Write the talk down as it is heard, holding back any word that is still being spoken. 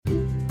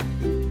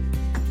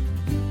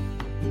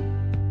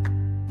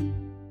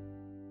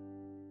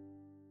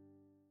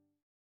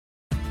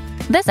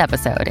This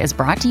episode is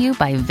brought to you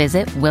by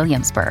Visit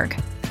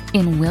Williamsburg.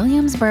 In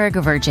Williamsburg,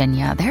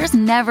 Virginia, there's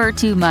never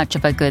too much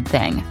of a good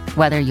thing.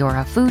 Whether you're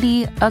a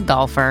foodie, a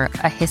golfer,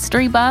 a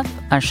history buff,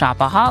 a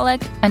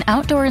shopaholic, an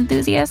outdoor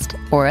enthusiast,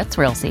 or a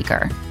thrill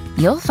seeker,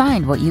 you'll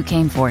find what you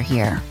came for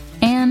here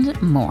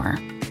and more.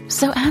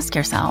 So ask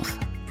yourself,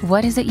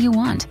 what is it you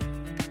want?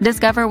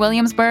 Discover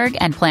Williamsburg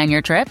and plan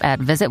your trip at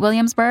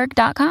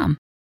visitwilliamsburg.com.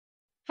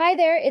 Hi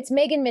there, it's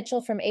Megan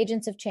Mitchell from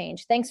Agents of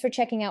Change. Thanks for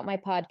checking out my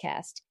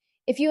podcast.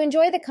 If you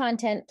enjoy the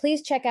content,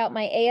 please check out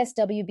my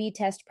ASWB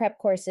test prep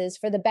courses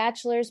for the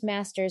bachelor's,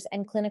 master's,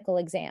 and clinical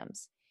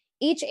exams.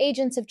 Each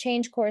Agents of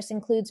Change course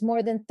includes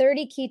more than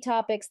 30 key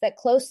topics that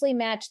closely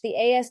match the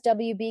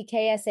ASWB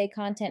KSA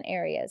content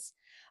areas.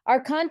 Our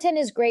content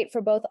is great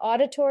for both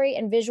auditory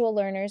and visual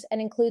learners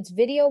and includes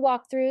video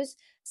walkthroughs,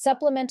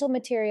 supplemental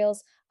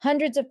materials,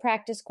 hundreds of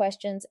practice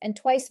questions, and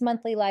twice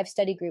monthly live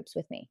study groups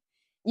with me.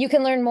 You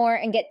can learn more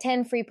and get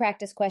 10 free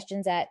practice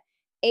questions at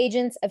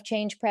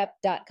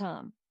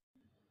agentsofchangeprep.com.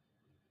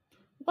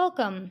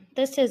 Welcome.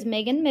 This is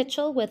Megan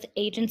Mitchell with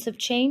Agents of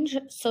Change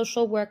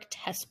Social Work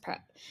Test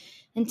Prep.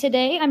 And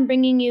today I'm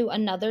bringing you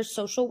another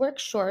social work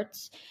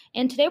shorts.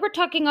 And today we're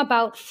talking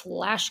about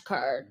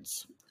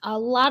flashcards. A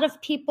lot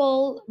of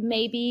people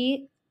may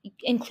be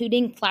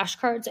including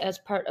flashcards as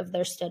part of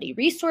their study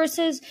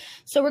resources.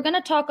 So we're going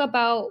to talk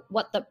about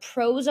what the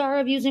pros are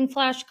of using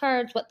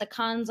flashcards, what the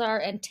cons are,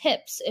 and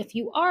tips if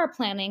you are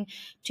planning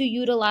to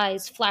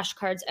utilize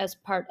flashcards as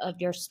part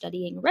of your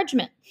studying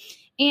regimen.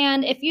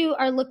 And if you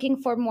are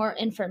looking for more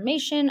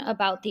information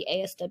about the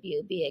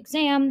ASWB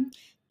exam,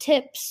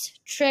 tips,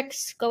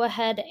 tricks, go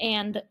ahead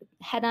and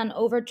head on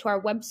over to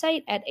our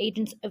website at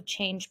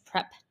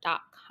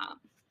agentsofchangeprep.com.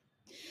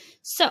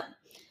 So,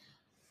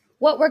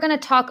 what we're going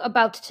to talk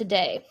about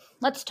today,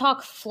 let's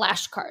talk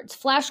flashcards.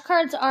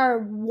 Flashcards are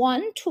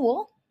one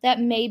tool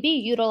that may be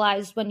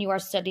utilized when you are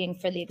studying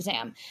for the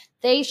exam.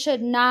 They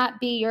should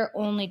not be your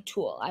only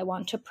tool. I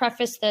want to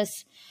preface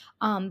this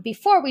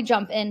before we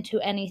jump into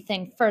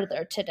anything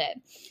further today.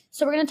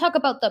 So we're going to talk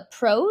about the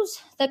pros,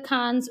 the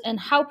cons, and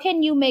how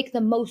can you make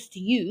the most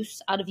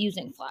use out of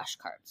using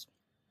flashcards.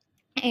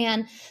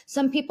 And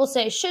some people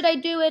say, should I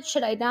do it?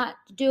 Should I not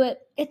do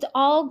it? It's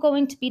all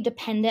going to be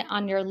dependent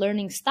on your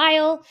learning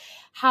style,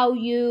 how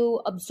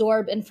you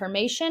absorb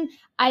information.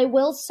 I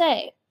will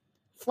say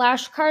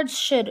flashcards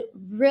should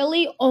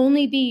really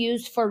only be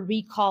used for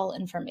recall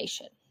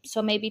information.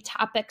 So maybe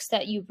topics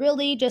that you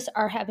really just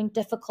are having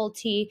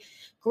difficulty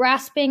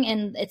grasping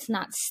and it's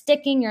not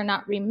sticking, you're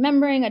not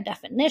remembering a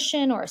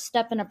definition or a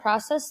step in a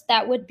process,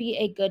 that would be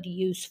a good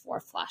use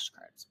for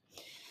flashcards.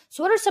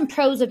 So what are some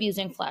pros of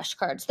using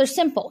flashcards? They're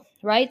simple,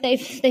 right?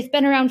 They've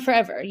been around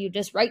forever. You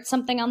just write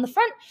something on the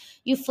front,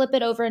 you flip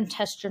it over and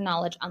test your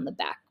knowledge on the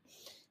back.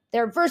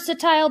 They're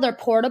versatile, they're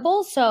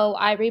portable. So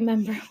I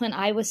remember when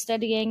I was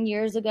studying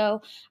years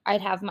ago,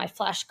 I'd have my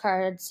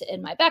flashcards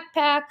in my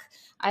backpack.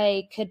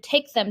 I could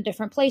take them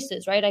different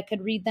places, right? I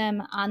could read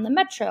them on the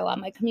metro,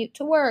 on my commute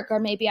to work, or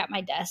maybe at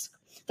my desk.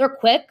 They're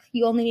quick.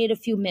 You only need a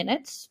few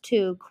minutes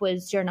to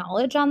quiz your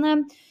knowledge on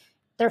them.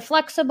 They're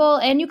flexible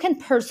and you can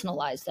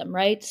personalize them,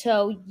 right?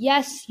 So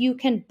yes, you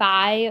can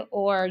buy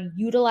or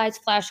utilize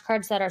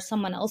flashcards that are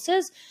someone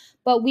else's,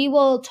 but we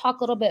will talk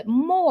a little bit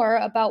more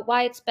about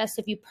why it's best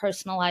if you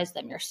personalize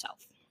them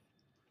yourself.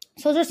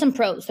 So those are some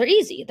pros. They're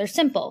easy. They're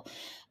simple.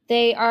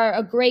 They are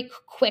a great,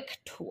 quick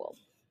tool.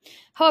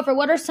 However,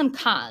 what are some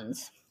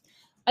cons?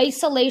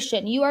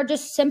 Isolation. You are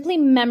just simply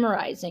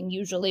memorizing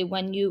usually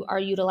when you are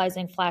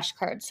utilizing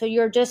flashcards. So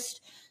you're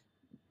just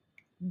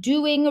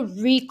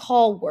doing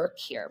recall work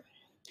here.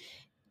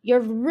 You're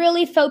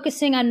really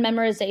focusing on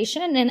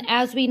memorization. And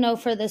as we know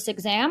for this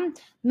exam,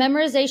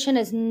 memorization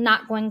is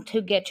not going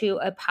to get you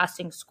a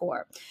passing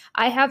score.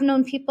 I have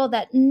known people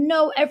that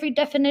know every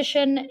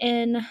definition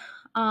in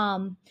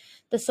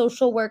the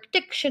social work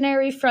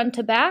dictionary front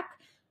to back.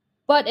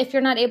 But if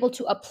you're not able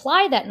to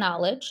apply that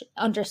knowledge,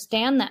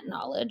 understand that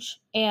knowledge,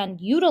 and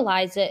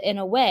utilize it in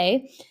a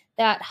way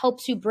that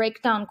helps you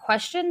break down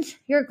questions,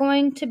 you're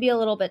going to be a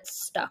little bit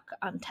stuck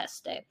on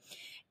test day.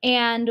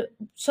 And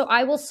so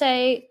I will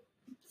say,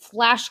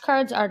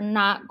 flashcards are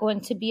not going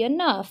to be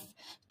enough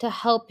to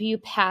help you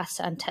pass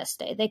on test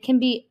day. They can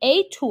be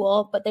a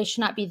tool, but they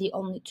should not be the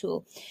only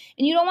tool.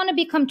 And you don't want to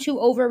become too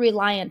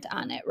over-reliant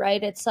on it,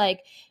 right? It's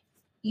like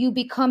you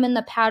become in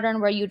the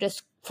pattern where you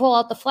just pull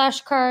out the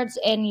flashcards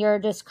and you're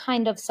just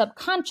kind of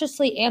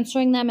subconsciously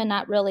answering them and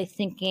not really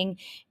thinking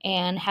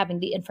and having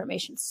the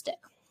information stick.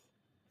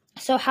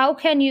 So how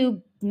can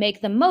you make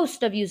the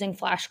most of using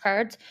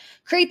flashcards?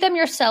 Create them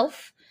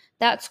yourself.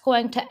 That's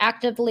going to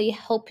actively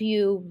help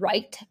you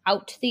write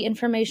out the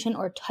information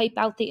or type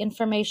out the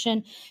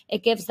information.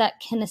 It gives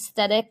that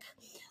kinesthetic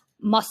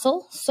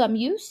muscle some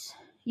use.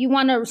 You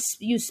want to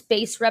use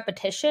spaced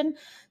repetition.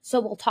 So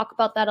we'll talk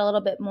about that a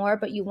little bit more,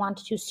 but you want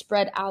to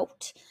spread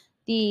out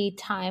the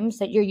times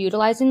that you're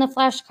utilizing the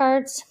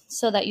flashcards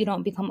so that you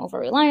don't become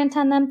over-reliant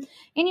on them.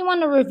 And you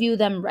want to review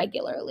them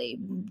regularly.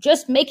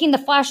 Just making the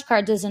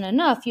flashcards isn't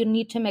enough. You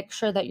need to make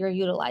sure that you're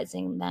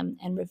utilizing them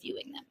and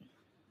reviewing them.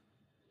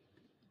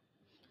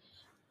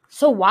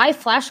 So why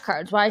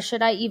flashcards? Why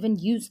should I even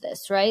use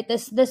this, right?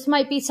 This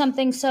might be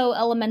something so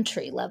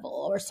elementary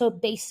level or so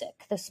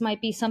basic. This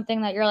might be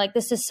something that you're like,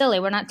 this is silly.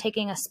 We're not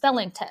taking a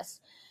spelling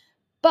test.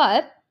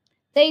 But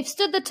they've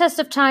stood the test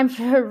of time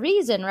for a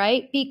reason,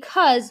 right?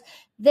 Because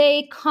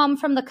they come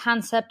from the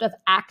concept of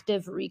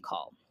active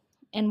recall.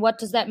 And what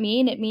does that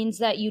mean? It means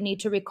that you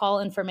need to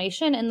recall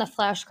information, and the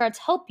flashcards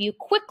help you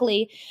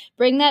quickly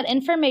bring that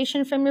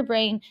information from your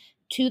brain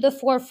to the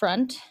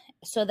forefront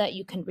so that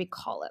you can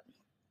recall it.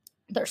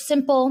 They're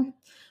simple.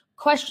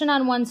 Question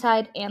on one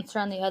side, answer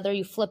on the other.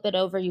 You flip it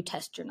over, you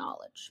test your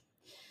knowledge.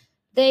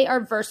 They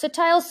are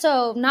versatile,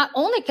 so not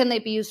only can they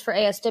be used for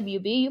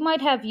ASWB, you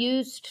might have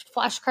used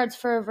flashcards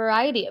for a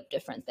variety of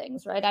different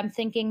things, right? I'm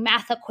thinking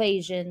math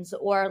equations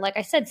or, like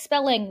I said,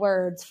 spelling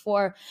words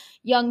for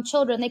young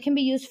children. They can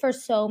be used for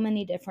so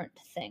many different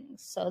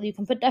things. So you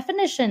can put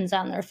definitions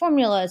on there,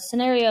 formulas,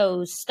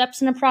 scenarios,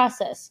 steps in a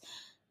process.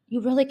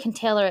 You really can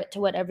tailor it to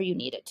whatever you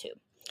need it to.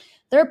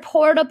 They're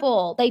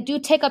portable. They do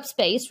take up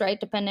space, right?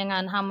 Depending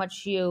on how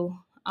much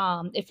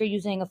if you're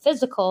using a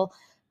physical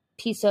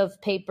piece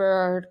of paper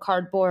or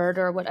cardboard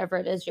or whatever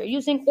it is you're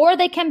using, or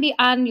they can be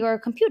on your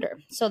computer.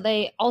 So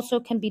they also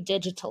can be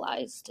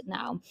digitalized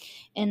now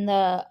in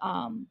the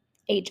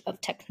age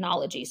of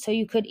technology. So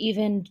you could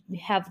even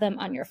have them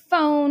on your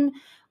phone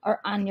or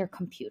on your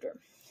computer.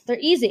 They're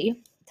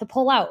easy to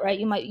pull out, right?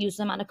 You might use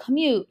them on a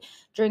commute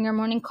during your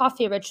morning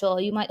coffee ritual.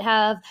 You might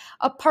have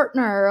a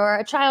partner or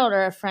a child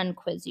or a friend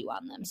quiz you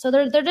on them. So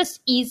they're just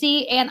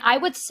easy. And I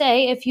would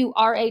say if you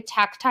are a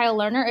tactile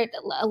learner, it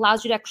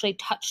allows you to actually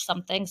touch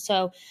something.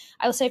 So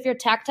I would say if you're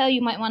tactile,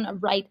 you might want to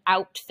write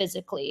out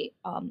physically,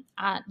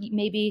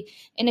 maybe.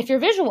 And if you're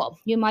visual,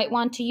 you might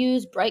want to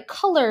use bright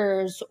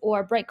colors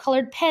or bright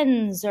colored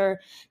pens or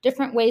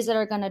different ways that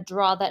are going to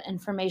draw that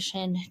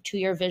information to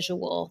your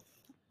visual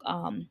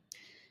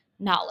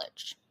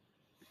knowledge.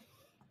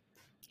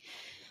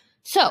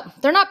 So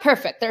they're not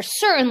perfect. They're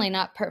certainly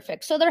not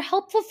perfect. So they're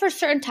helpful for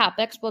certain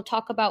topics. We'll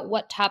talk about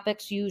what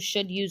topics you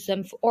should use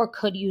them for or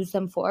could use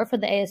them for the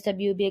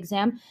ASWB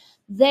exam.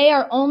 They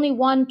are only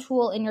one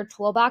tool in your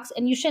toolbox,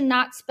 and you should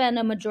not spend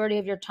a majority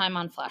of your time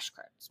on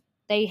flashcards.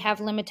 They have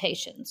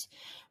limitations,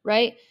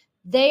 right?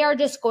 They are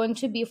just going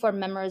to be for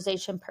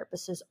memorization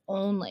purposes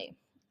only.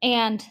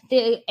 And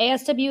the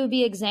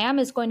ASWB exam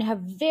is going to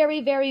have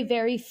very, very,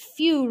 very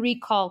few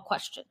recall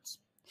questions.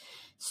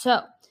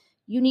 So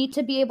you need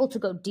to be able to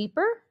go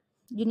deeper.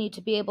 You need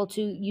to be able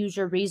to use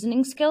your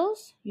reasoning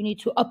skills. You need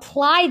to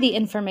apply the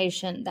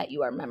information that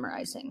you are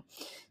memorizing.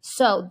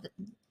 So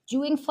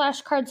doing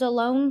flashcards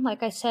alone,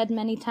 like I said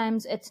many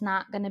times, it's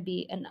not going to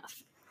be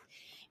enough.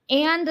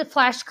 And the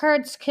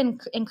flashcards can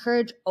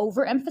encourage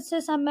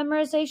overemphasis on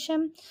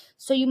memorization.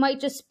 So you might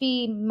just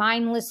be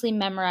mindlessly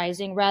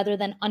memorizing rather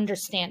than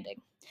understanding.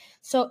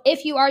 So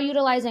if you are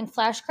utilizing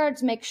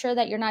flashcards, make sure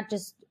that you're not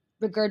just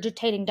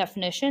regurgitating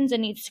definitions.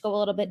 It needs to go a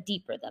little bit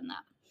deeper than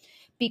that.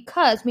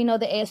 Because we know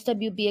the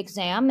ASWB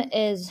exam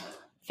is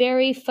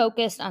very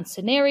focused on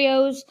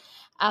scenarios,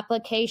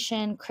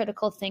 application,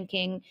 critical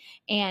thinking,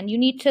 and you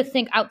need to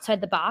think outside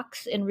the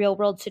box in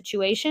real-world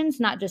situations,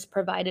 not just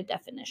provide a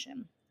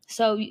definition.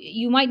 So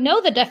you might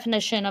know the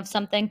definition of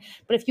something,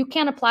 but if you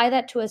can't apply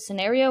that to a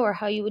scenario or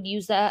how you would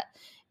use that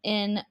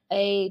in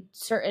a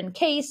certain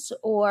case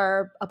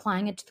or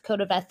applying it to the code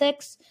of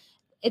ethics,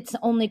 it's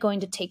only going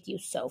to take you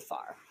so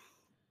far.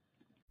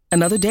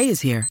 Another day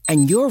is here,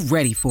 and you're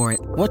ready for it.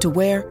 What to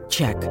wear?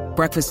 Check.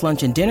 Breakfast,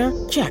 lunch, and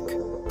dinner? Check.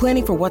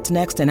 Planning for what's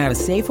next and how to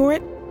save for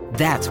it?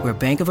 That's where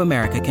Bank of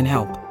America can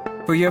help.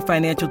 For your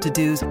financial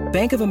to-dos,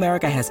 Bank of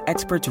America has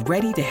experts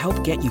ready to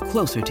help get you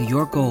closer to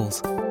your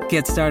goals.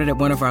 Get started at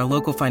one of our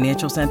local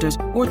financial centers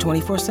or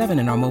 24/7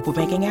 in our mobile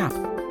banking app.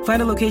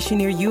 Find a location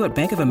near you at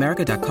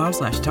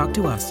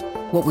bankofamerica.com/talktous.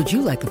 What would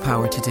you like the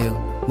power to do?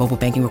 Mobile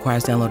banking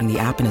requires downloading the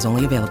app and is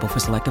only available for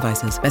select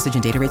devices. Message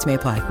and data rates may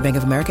apply. Bank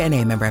of America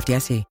N.A., member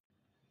FDIC.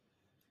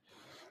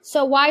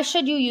 So why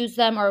should you use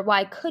them, or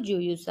why could you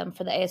use them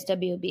for the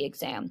ASWB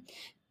exam?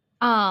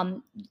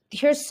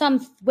 Here's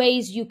some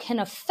ways you can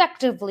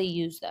effectively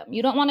use them.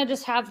 You don't want to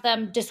just have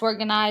them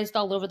disorganized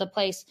all over the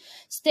place.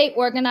 Stay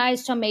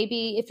organized. So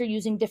maybe if you're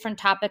using different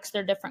topics,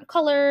 they're different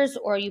colors,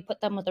 or you put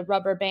them with a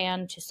rubber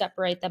band to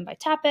separate them by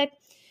topic.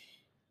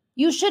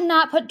 You should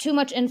not put too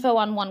much info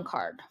on one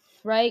card,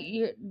 right?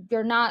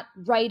 You're not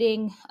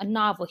writing a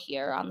novel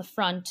here on the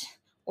front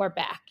or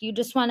back. You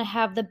just want to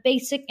have the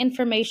basic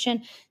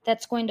information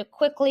that's going to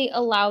quickly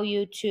allow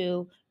you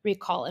to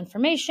recall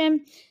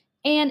information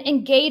and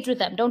engage with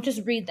them. Don't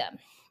just read them,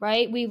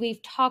 right?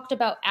 We've talked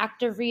about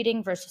active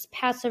reading versus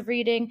passive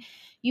reading.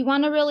 You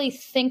want to really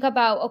think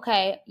about,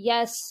 okay,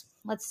 yes,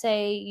 let's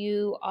say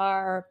you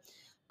are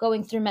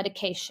going through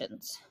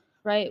medications,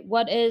 right?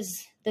 What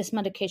is this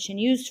medication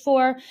used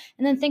for?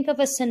 And then think of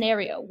a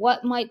scenario.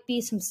 What might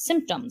be some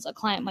symptoms a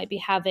client might be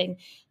having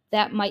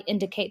that might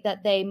indicate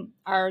that they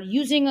are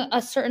using a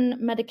certain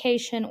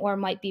medication or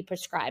might be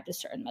prescribed a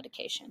certain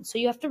medication. So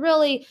you have to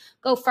really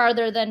go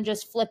farther than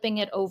just flipping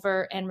it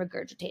over and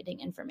regurgitating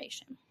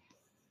information.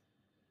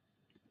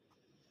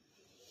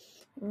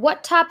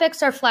 What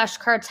topics are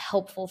flashcards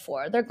helpful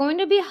for? They're going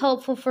to be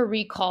helpful for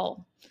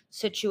recall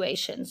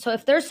situations. So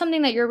if there's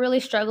something that you're really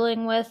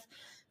struggling with,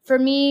 for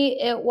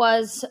me, it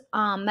was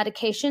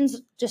medications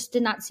just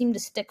did not seem to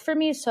stick for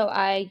me, so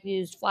I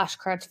used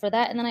flashcards for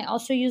that. And then I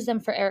also use them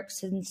for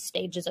Erickson's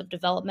stages of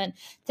development.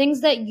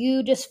 Things that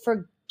you just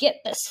forget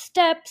the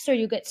steps or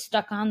you get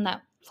stuck on,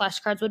 that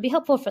flashcards would be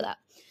helpful for that.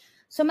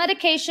 So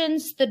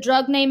medications, the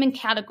drug name and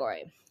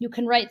category. You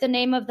can write the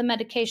name of the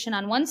medication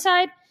on one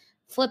side,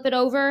 flip it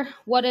over,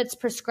 what it's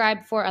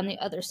prescribed for on the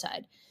other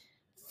side.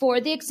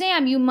 For the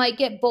exam, you might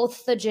get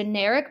both the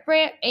generic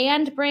brand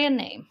and brand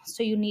name,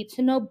 so you need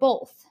to know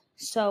both.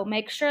 So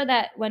make sure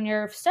that when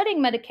you're studying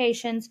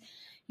medications,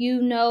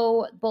 you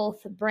know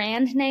both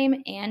brand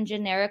name and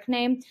generic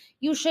name.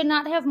 You should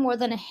not have more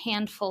than a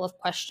handful of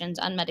questions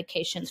on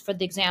medications for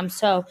the exam.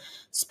 So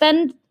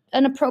spend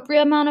an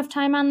appropriate amount of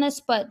time on this,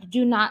 but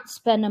do not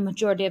spend a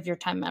majority of your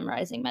time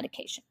memorizing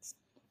medications.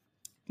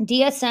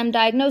 DSM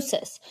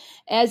diagnosis.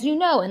 As you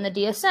know, in the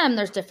DSM,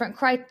 there's different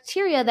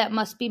criteria that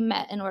must be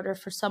met in order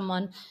for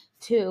someone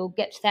to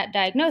get that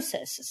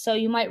diagnosis. So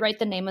you might write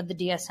the name of the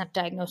DSM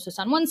diagnosis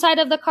on one side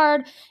of the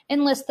card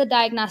and list the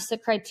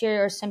diagnostic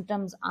criteria or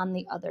symptoms on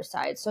the other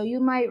side. So you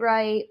might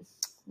write,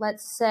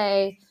 let's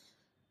say,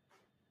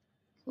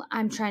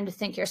 I'm trying to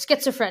think here,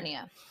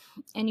 schizophrenia.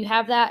 And you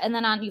have that, and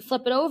then you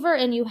flip it over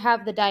and you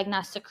have the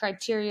diagnostic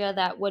criteria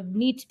that would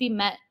need to be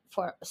met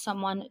for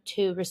someone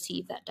to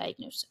receive that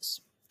diagnosis.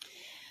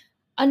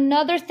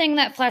 Another thing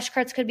that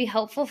flashcards could be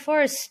helpful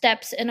for is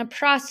steps in a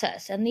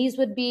process. And these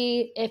would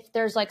be if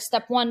there's like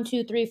step 1,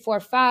 2, 3, 4,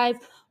 5,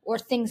 or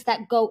things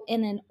that go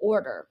in an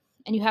order.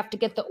 And you have to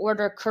get the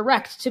order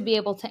correct to be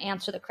able to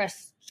answer the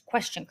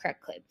question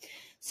correctly.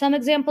 Some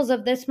examples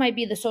of this might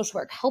be the social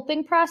work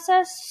helping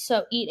process.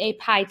 So eat a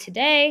pie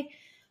today,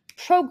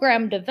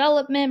 program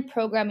development,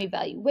 program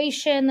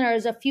evaluation.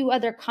 There's a few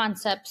other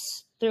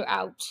concepts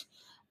throughout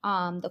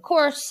the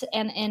course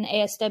and in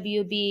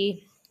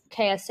ASWB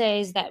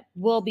KSAs that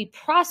will be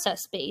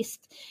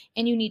process-based,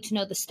 and you need to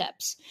know the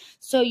steps.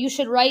 So you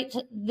should write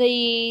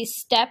the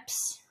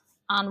steps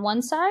on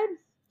one side,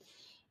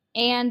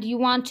 and you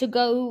want to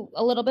go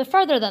a little bit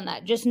further than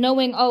that, just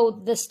knowing,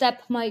 the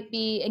step might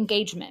be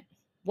engagement.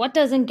 What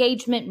does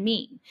engagement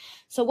mean?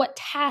 So what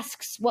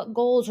tasks, what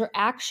goals or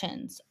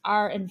actions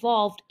are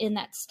involved in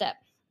that step?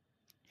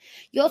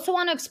 You also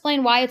want to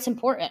explain why it's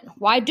important.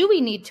 Why do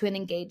we need to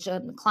engage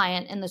a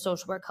client in the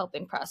social work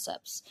helping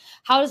process?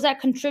 How does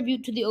that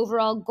contribute to the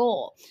overall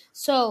goal?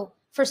 So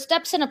for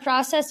steps in a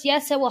process,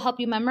 yes, it will help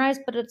you memorize,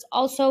 but it's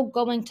also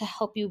going to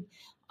help you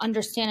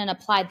understand and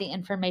apply the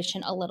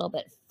information a little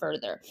bit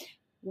further.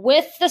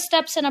 With the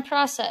steps in a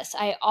process,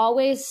 I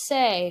always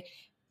say,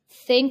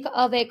 think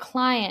of a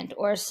client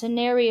or a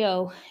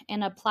scenario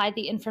and apply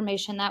the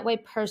information that way.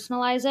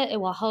 Personalize it.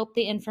 It will help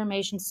the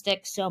information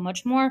stick so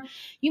much more.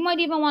 You might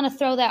even want to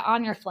throw that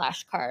on your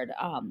flashcard,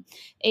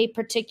 a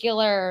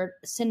particular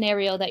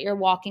scenario that you're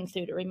walking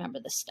through to remember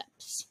the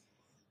steps.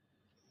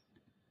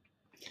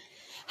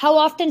 How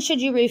often should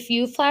you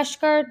review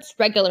flashcards?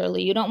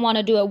 Regularly. You don't want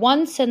to do it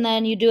once and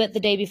then you do it the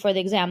day before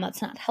the exam.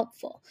 That's not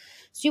helpful.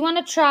 So you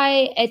want to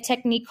try a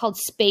technique called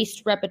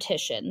spaced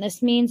repetition.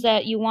 This means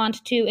that you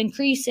want to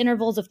increase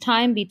intervals of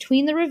time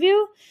between the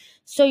review,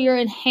 so you're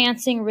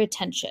enhancing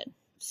retention.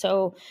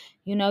 So,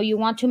 you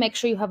want to make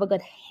sure you have a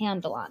good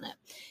handle on it.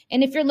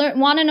 And if you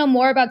want to know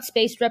more about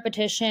spaced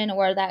repetition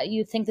or that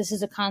you think this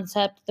is a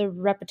concept, the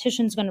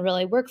repetition is going to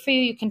really work for you,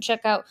 you can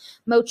check out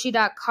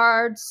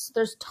mochi.cards.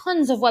 There's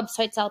tons of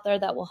websites out there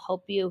that will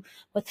help you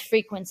with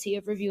frequency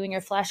of reviewing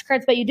your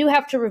flashcards, but you do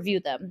have to review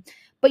them.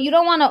 But you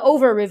don't want to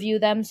over-review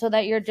them so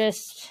that you're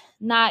just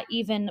not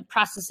even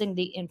processing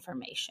the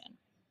information.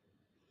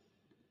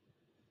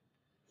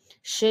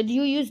 Should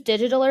you use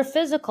digital or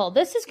physical?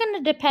 This is going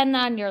to depend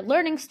on your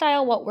learning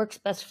style, what works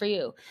best for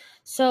you.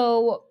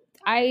 So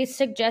I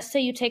suggest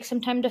that you take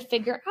some time to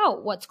figure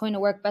out what's going to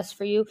work best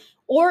for you,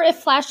 or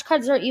if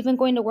flashcards are even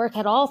going to work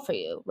at all for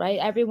you, right?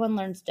 Everyone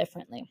learns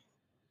differently.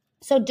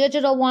 So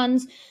digital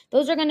ones,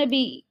 those are going to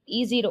be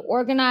easy to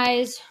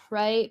organize,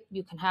 right?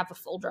 You can have a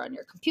folder on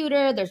your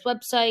computer. There's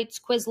websites,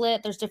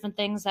 Quizlet. There's different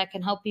things that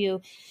can help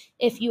you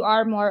if you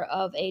are more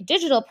of a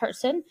digital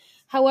person.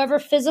 However,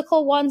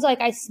 physical ones,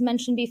 like I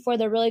mentioned before,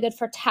 they're really good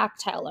for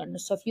tactile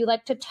learners. So if you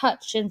like to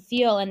touch and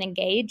feel and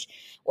engage,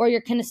 or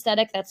you're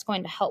kinesthetic, that's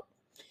going to help.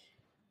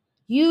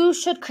 You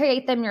should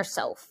create them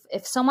yourself.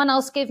 If someone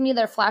else gave me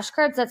their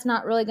flashcards, that's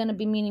not really going to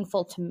be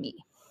meaningful to me.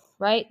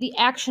 Right? The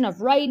action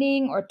of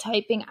writing or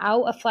typing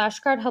out a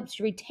flashcard helps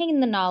you retain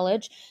the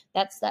knowledge.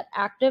 That's that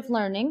active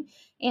learning.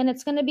 And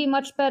it's going to be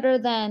much better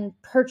than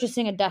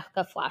purchasing a deck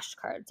of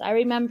flashcards. I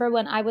remember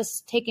when I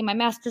was taking my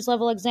master's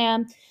level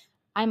exam,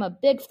 I'm a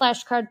big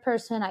flashcard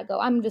person. I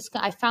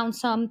found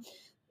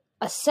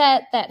a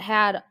set that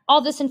had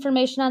all this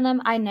information on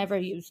them. I never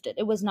used it.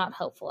 It was not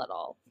helpful at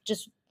all.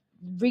 Just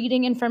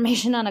reading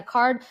information on a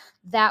card,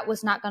 that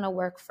was not going to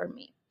work for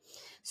me.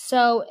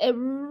 So it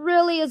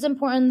really is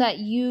important that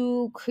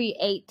you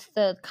create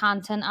the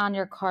content on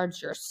your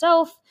cards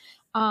yourself.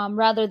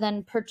 rather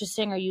than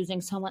purchasing or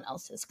using someone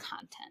else's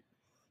content.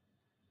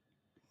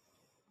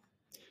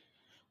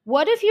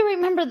 What if you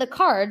remember the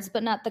cards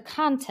but not the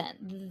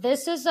content?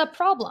 This is a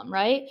problem,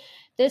 right?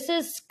 This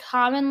is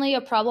commonly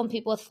a problem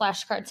people with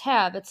flashcards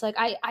have. It's like,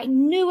 I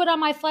knew it on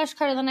my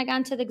flashcard and then I got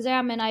into the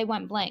exam and I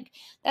went blank.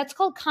 That's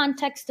called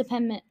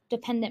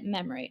context-dependent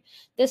memory.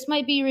 This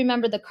might be you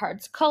remember the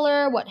card's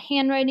color, what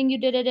handwriting you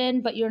did it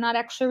in, but you're not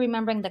actually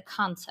remembering the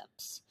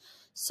concepts.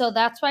 So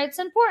that's why it's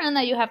important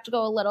that you have to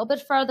go a little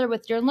bit farther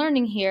with your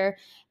learning here,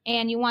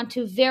 and you want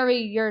to vary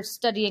your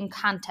studying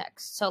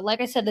context. So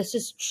like I said, this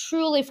is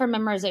truly for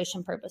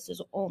memorization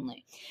purposes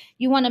only.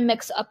 You want to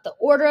mix up the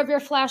order of your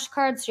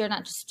flashcards, so you're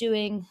not just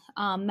doing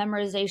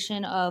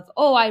memorization of,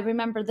 oh, I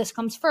remember this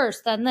comes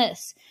first, then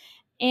this.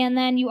 And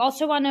then you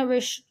also want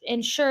to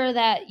ensure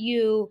that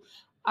you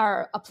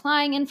are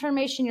applying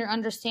information, you're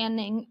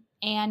understanding,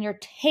 and you're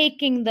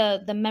taking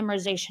the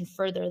memorization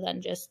further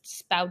than just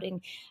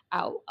spouting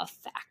out a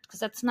fact, because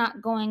that's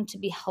not going to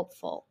be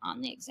helpful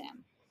on the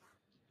exam.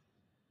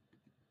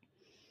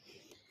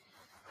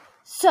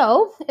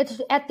 So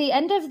at the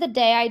end of the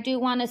day, I do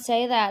want to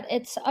say that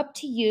it's up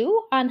to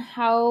you on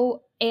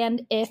how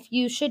and if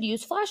you should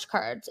use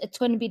flashcards. It's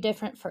going to be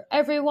different for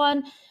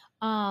everyone,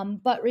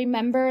 but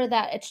remember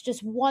that it's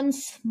just one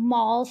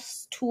small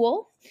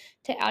tool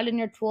to add in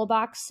your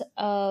toolbox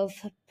of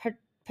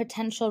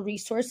potential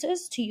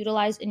resources to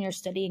utilize in your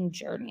studying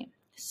journey.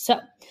 So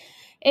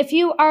if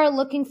you are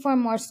looking for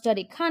more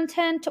study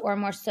content or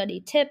more study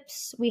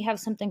tips, we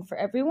have something for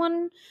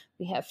everyone.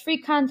 We have free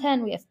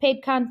content, we have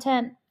paid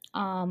content,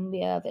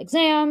 we have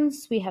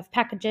exams, we have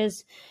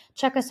packages.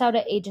 Check us out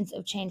at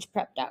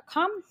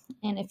agentsofchangeprep.com.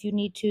 And if you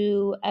need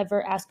to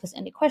ever ask us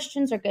any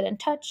questions or get in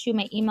touch, you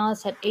may email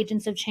us at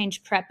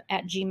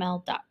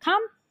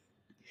agentsofchangeprep@gmail.com.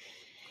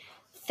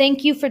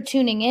 Thank you for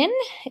tuning in.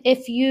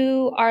 If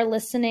you are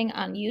listening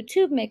on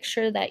YouTube, make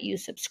sure that you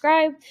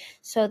subscribe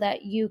so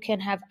that you can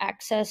have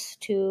access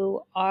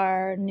to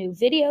our new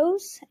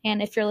videos.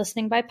 And if you're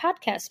listening by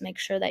podcast, make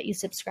sure that you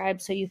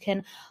subscribe so you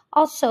can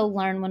also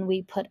learn when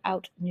we put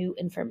out new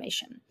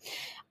information.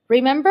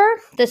 Remember,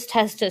 this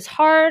test is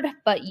hard,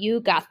 but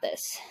you got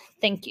this.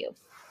 Thank you.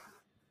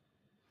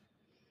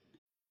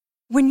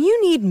 When you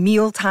need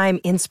mealtime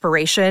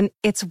inspiration,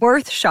 it's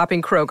worth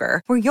shopping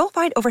Kroger, where you'll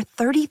find over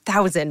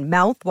 30,000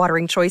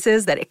 mouth-watering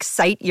choices that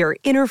excite your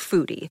inner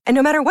foodie. And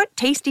no matter what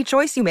tasty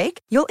choice you make,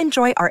 you'll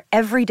enjoy our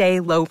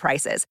everyday low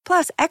prices,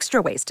 plus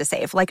extra ways to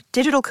save, like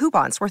digital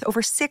coupons worth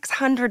over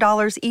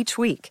 $600 each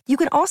week. You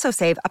can also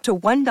save up to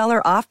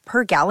 $1 off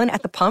per gallon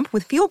at the pump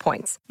with fuel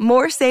points.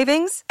 More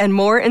savings and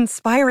more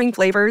inspiring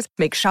flavors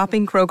make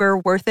shopping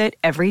Kroger worth it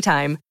every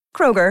time.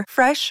 Kroger,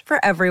 fresh for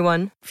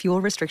everyone.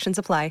 Fuel restrictions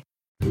apply.